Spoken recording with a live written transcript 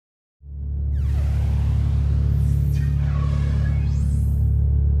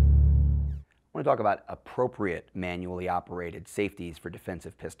want to talk about appropriate manually operated safeties for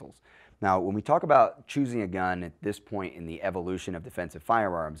defensive pistols. Now, when we talk about choosing a gun at this point in the evolution of defensive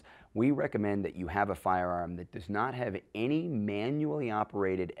firearms, we recommend that you have a firearm that does not have any manually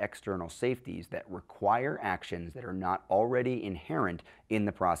operated external safeties that require actions that are not already inherent in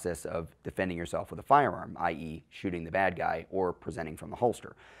the process of defending yourself with a firearm, i.e. shooting the bad guy or presenting from the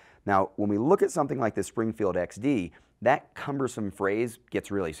holster. Now, when we look at something like the Springfield XD, that cumbersome phrase gets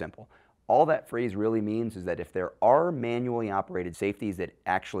really simple. All that phrase really means is that if there are manually operated safeties that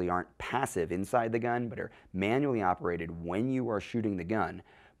actually aren't passive inside the gun, but are manually operated when you are shooting the gun,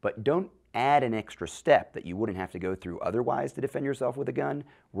 but don't add an extra step that you wouldn't have to go through otherwise to defend yourself with a gun,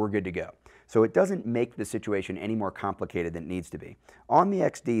 we're good to go. So it doesn't make the situation any more complicated than it needs to be. On the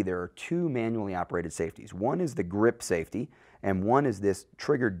XD, there are two manually operated safeties. One is the grip safety, and one is this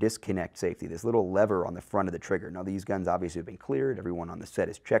trigger disconnect safety, this little lever on the front of the trigger. Now, these guns obviously have been cleared. Everyone on the set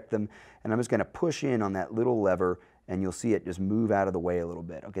has checked them. And I'm just going to push in on that little lever, and you'll see it just move out of the way a little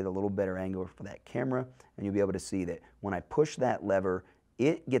bit. Okay, a little better angle for that camera, and you'll be able to see that when I push that lever,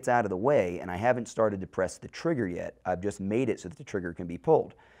 it gets out of the way, and I haven't started to press the trigger yet. I've just made it so that the trigger can be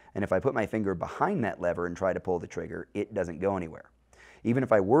pulled. And if I put my finger behind that lever and try to pull the trigger, it doesn't go anywhere. Even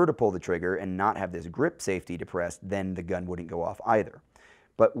if I were to pull the trigger and not have this grip safety depressed, then the gun wouldn't go off either.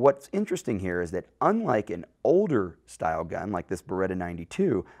 But what's interesting here is that unlike an older style gun like this Beretta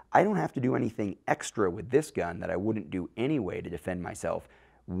 92, I don't have to do anything extra with this gun that I wouldn't do anyway to defend myself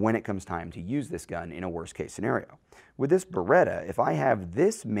when it comes time to use this gun in a worst case scenario. With this Beretta, if I have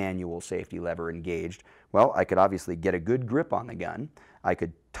this manual safety lever engaged, well, I could obviously get a good grip on the gun. I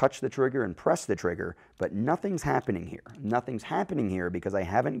could touch the trigger and press the trigger, but nothing's happening here. Nothing's happening here because I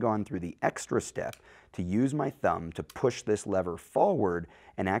haven't gone through the extra step to use my thumb to push this lever forward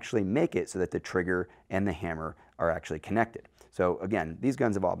and actually make it so that the trigger and the hammer are actually connected. So again, these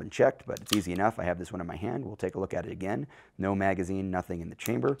guns have all been checked, but it's easy enough. I have this one in my hand. We'll take a look at it again. No magazine, nothing in the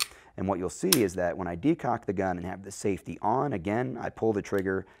chamber. And what you'll see is that when I decock the gun and have the safety on, again, I pull the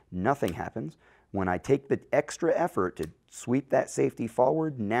trigger, nothing happens. When I take the extra effort to sweep that safety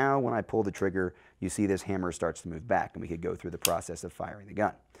forward, now when I pull the trigger, you see this hammer starts to move back, and we could go through the process of firing the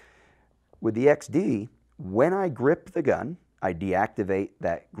gun. With the XD, when I grip the gun, I deactivate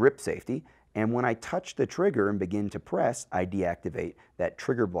that grip safety, and when I touch the trigger and begin to press, I deactivate that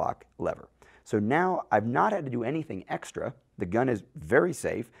trigger block lever. So now I've not had to do anything extra. The gun is very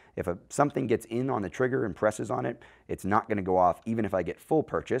safe. If something gets in on the trigger and presses on it, it's not going to go off even if I get full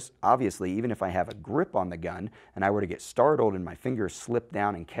purchase. Obviously, even if I have a grip on the gun and I were to get startled and my fingers slip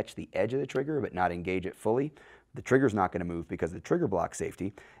down and catch the edge of the trigger but not engage it fully, the trigger's not going to move because of the trigger block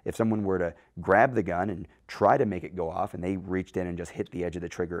safety. If someone were to grab the gun and try to make it go off and they reached in and just hit the edge of the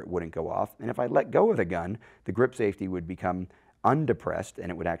trigger, it wouldn't go off. And if I let go of the gun, the grip safety would become undepressed and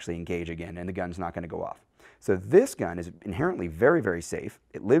it would actually engage again, and the gun's not going to go off. So this gun is inherently very, very safe.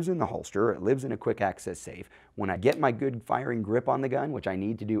 It lives in the holster. It lives in a quick access safe. When I get my good firing grip on the gun, which I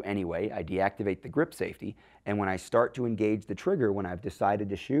need to do anyway, I deactivate the grip safety. And when I start to engage the trigger, when I've decided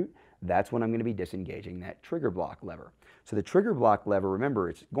to shoot, that's when I'm going to be disengaging that trigger block lever. So the trigger block lever, remember,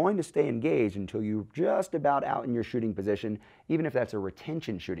 it's going to stay engaged until you're just about out in your shooting position, even if that's a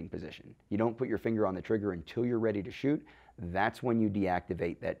retention shooting position. You don't put your finger on the trigger until you're ready to shoot. That's when you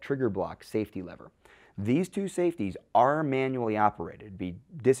deactivate that trigger block safety lever. These two safeties are manually operated. It'd be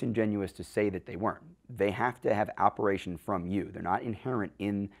disingenuous to say that they weren't. They have to have operation from you. They're not inherent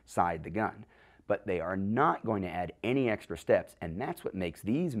inside the gun. But they are not going to add any extra steps, and that's what makes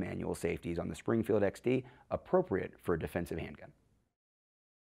these manual safeties on the Springfield XD appropriate for a defensive handgun.